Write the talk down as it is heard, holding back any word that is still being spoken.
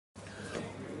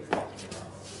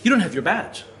You don't have your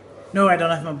badge. No, I don't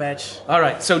have my badge. All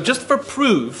right, so just for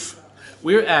proof,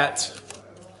 we're at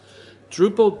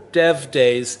Drupal Dev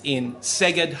Days in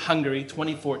Szeged, Hungary,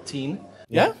 2014.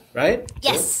 Yeah? Right?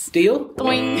 Yes. Deal?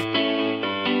 Boing.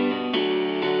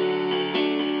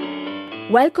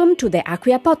 Welcome to the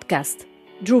Acquia podcast,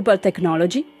 Drupal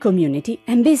technology, community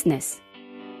and business.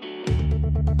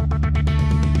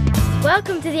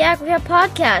 Welcome to the Acquia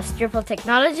podcast, Drupal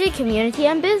technology, community,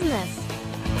 and business.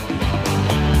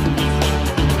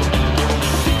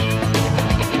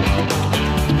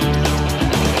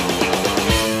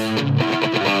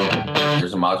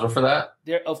 There's a module for that?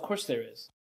 Of course there is.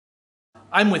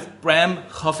 I'm with Bram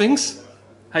Goffings.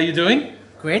 How you doing?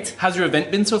 Great. How's your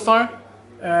event been so far?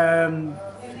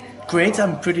 Great.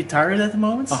 I'm pretty tired at the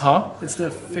moment. Uh-huh. It's the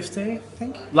 5th day, I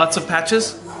think. Lots of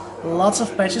patches? Lots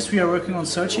of patches. We are working on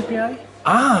Search API.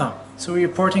 Ah, So we're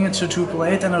porting it to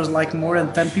Drupal 8 and there's like more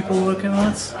than 10 people working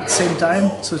on it at the same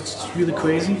time. So it's really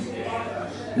crazy.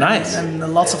 nice. And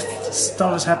lots of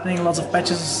stuff is happening. Lots of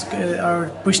patches are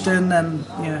pushed in and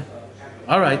yeah.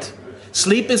 All right.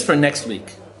 Sleep is for next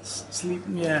week. Sleep,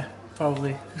 yeah,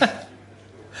 probably.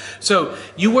 So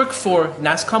you work for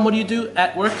NASCOM. What do you do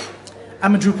at work?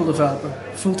 I'm a Drupal developer,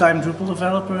 full-time Drupal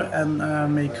developer, and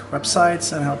make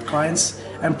websites and help clients.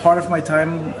 And part of my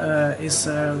time is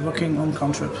working on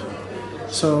Contrib.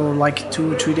 So like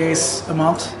 2 or 3 days a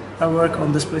month, I work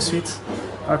on Display Suite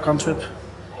or Contrib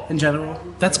in general.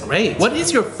 That's great. What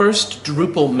is your first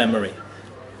Drupal memory?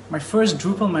 My first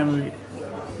Drupal memory.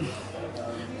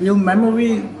 Real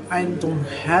memory I don't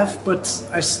have, but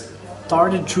I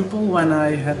started Drupal when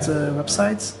I had a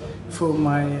website for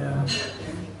my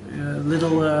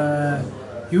little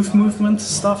youth movement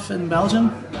stuff in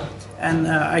Belgium, and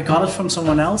I got it from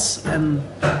someone else, and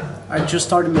I just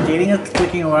started maintaining it,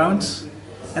 clicking around,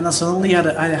 and then suddenly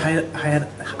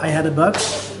I had a bug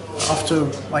after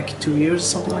like 2 years,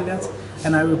 something like that,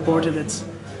 and I reported it.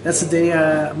 That's the day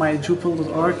my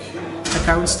Drupal.org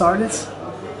account started.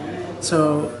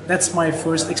 So that's my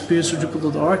first experience with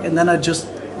Drupal.org, and then I just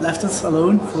left it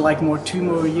alone for like 2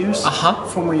 more years,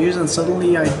 4 more years, and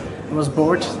suddenly I was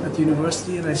bored at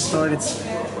university and I started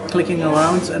clicking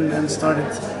around and started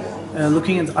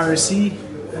looking at RSC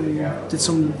and did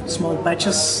some small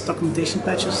patches, documentation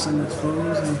patches, and it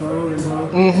grows and grows and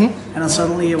grows. Mm-hmm. And then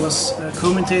suddenly I was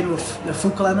co-maintainer with the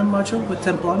full calendar module with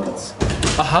 10 plunkets.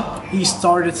 He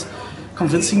started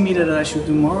convincing me that I should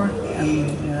do more,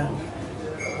 and yeah,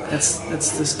 that's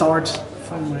the start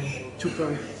from my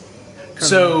Drupal.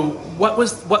 So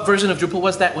what version of Drupal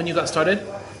was that when you got started?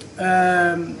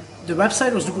 The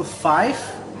website was Drupal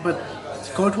 5, but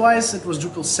code-wise it was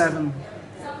Drupal 7.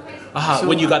 So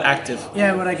when you got active.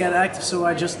 Yeah, when I got active, so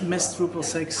I just missed Drupal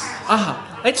 6.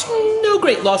 It's no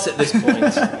great loss at this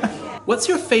point. What's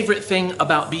your favorite thing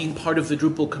about being part of the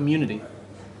Drupal community?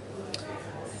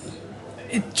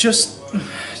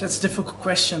 That's a difficult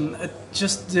question.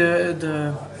 Just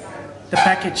the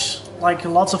package, like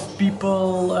lots of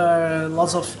people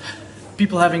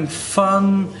having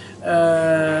fun.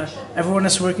 Everyone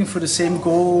is working for the same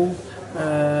goal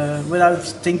without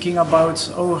thinking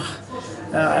about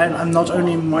I'm not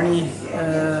earning money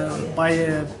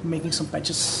by making some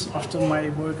patches after my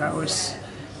work hours.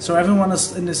 So everyone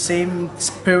is in the same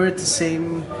spirit, the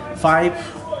same vibe.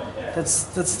 That's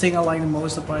the thing I like the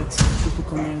most about the Drupal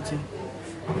community.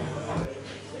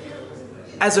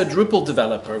 As a Drupal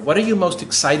developer, what are you most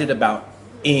excited about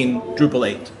in Drupal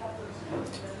 8?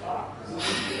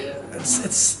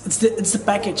 It's the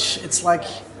package. It's like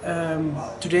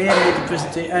today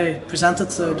I presented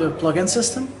the plugin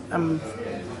system.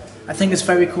 I think it's a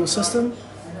very cool system.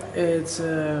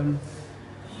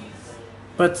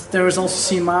 But there is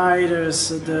also CMI. There's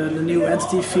the new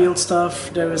entity field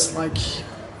stuff. There is like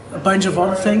a bunch of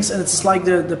other things, and it's like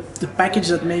the package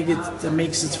that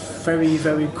makes it very,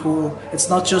 very cool. It's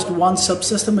not just one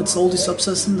subsystem, it's all the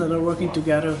subsystems that are working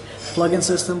together. Plugin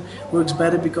system works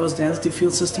better because the entity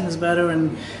field system is better,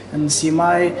 and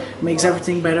CMI makes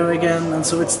everything better again, and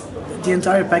so it's the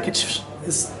entire package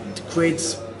is the great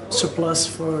surplus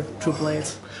for Drupal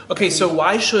 8. Okay, so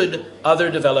why should other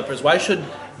developers, why should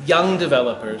young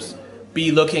developers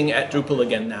be looking at Drupal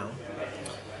again now?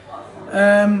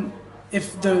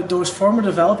 If those former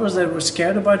developers that were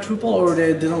scared about Drupal or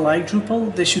they didn't like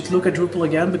Drupal, they should look at Drupal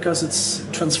again because it's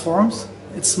transformed.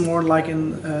 It's more like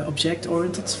an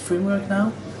object-oriented framework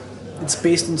now. It's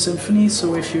based on Symfony,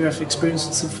 so if you have experience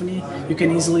with Symfony, you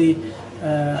can easily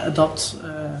adopt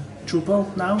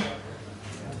Drupal now.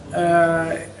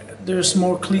 There's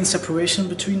more clean separation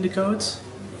between the codes,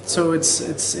 so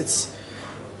it's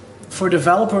for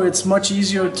developer it's much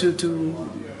easier to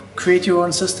create your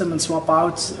own system and swap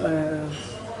out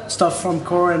stuff from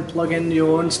core and plug in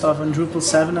your own stuff on Drupal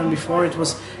 7 and before. It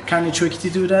was kind of tricky to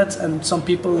do that, and some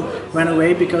people ran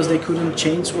away because they couldn't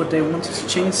change what they wanted to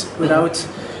change without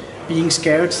being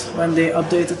scared when they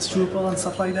updated Drupal and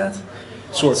stuff like that.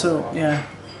 Sure. So, yeah.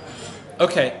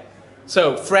 Okay.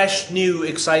 So, fresh, new,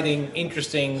 exciting,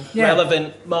 interesting,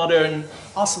 relevant, modern.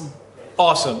 Awesome.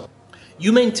 Awesome.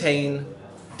 You maintain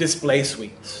display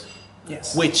suites.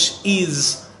 Yes. Which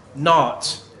is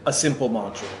not a simple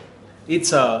module.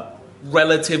 It's a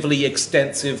relatively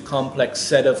extensive, complex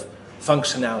set of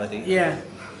functionality. Yeah.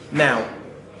 Now,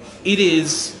 it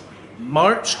is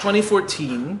March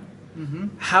 2014. Mm-hmm.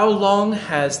 How long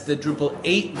has the Drupal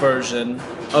 8 version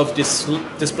of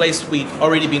Display Suite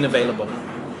already been available?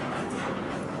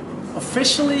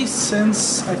 Officially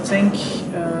since, I think,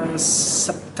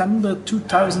 September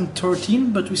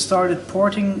 2013, but we started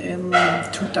porting in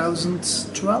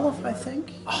 2012, I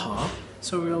think. Uh-huh.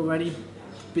 So we're already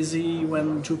busy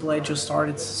when Drupal 8 just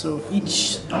started. So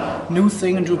each new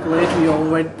thing in Drupal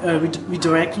 8, we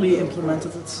directly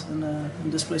implemented it in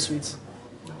Display Suite.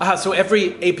 So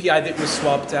every API that was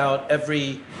swapped out,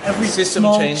 every system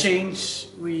small change,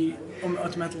 we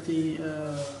automatically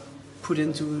put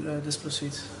into Display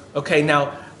Suite. Okay,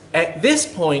 now at this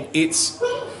point, it's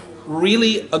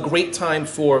really a great time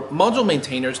for module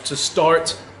maintainers to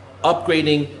start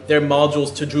upgrading their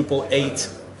modules to Drupal 8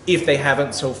 if they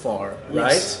haven't so far,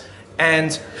 right? Yes.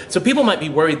 And so people might be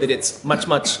worried that it's much,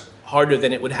 much harder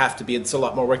than it would have to be. It's a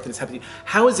lot more work than it's happening.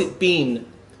 How has it been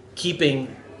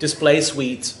keeping Display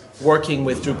Suite working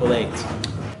with Drupal 8?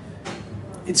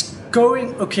 It's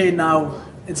going okay now.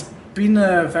 It's been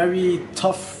a very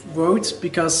tough road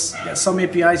because some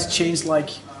APIs changed like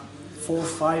 4,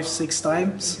 5, 6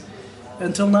 times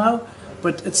until now,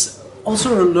 but it's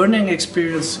also a learning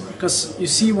experience because you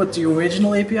see what the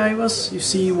original API was, you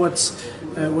see what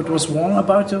was wrong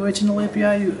about the original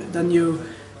API, then you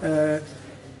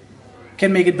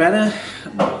can make it better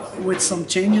with some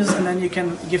changes, and then you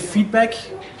can give feedback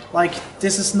like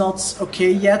this is not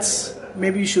okay yet,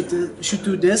 maybe you should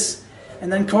do this.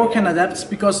 And then core can adapt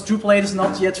because Drupal 8 is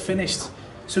not yet finished.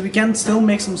 So we can still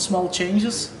make some small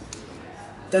changes.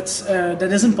 That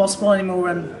isn't possible anymore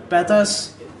when beta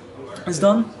is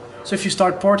done. So if you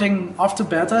start porting after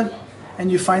beta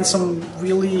and you find some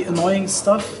really annoying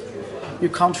stuff, you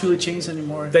can't really change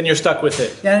anymore. Then you're stuck with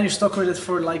it. Yeah, and you're stuck with it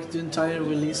for like the entire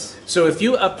release. So if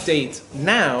you update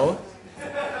now,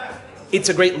 it's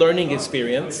a great learning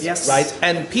experience, yes, right?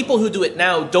 And people who do it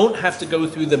now don't have to go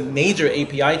through the major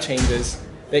API changes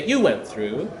that you went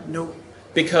through. No.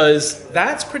 Because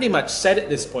that's pretty much set at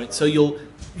this point. So you'll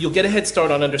get a head start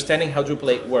on understanding how Drupal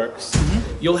 8 works.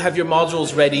 Mm-hmm. You'll have your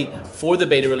modules ready for the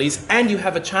beta release, and you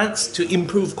have a chance to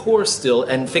improve core still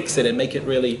and fix it and make it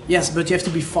really... Yes, but you have to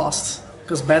be fast,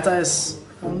 because beta is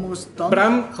almost done.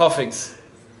 Bram Goffings,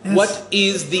 yes. What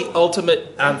is the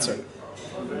ultimate answer?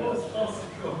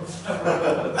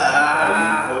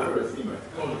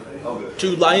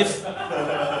 To life,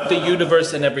 the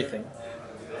universe, and everything.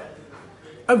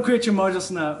 Upgrade your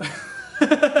modules now.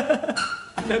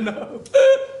 No.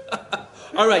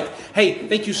 All right. Hey,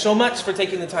 thank you so much for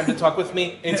taking the time to talk with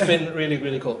me. It's been really,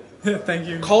 really cool. Thank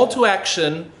you. Call to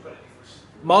action,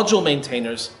 module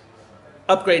maintainers,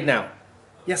 upgrade now.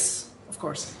 Yes, of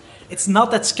course. It's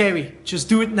not that scary. Just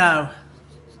do it now.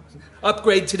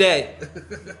 Upgrade today.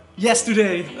 Yes,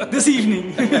 today. This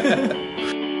evening.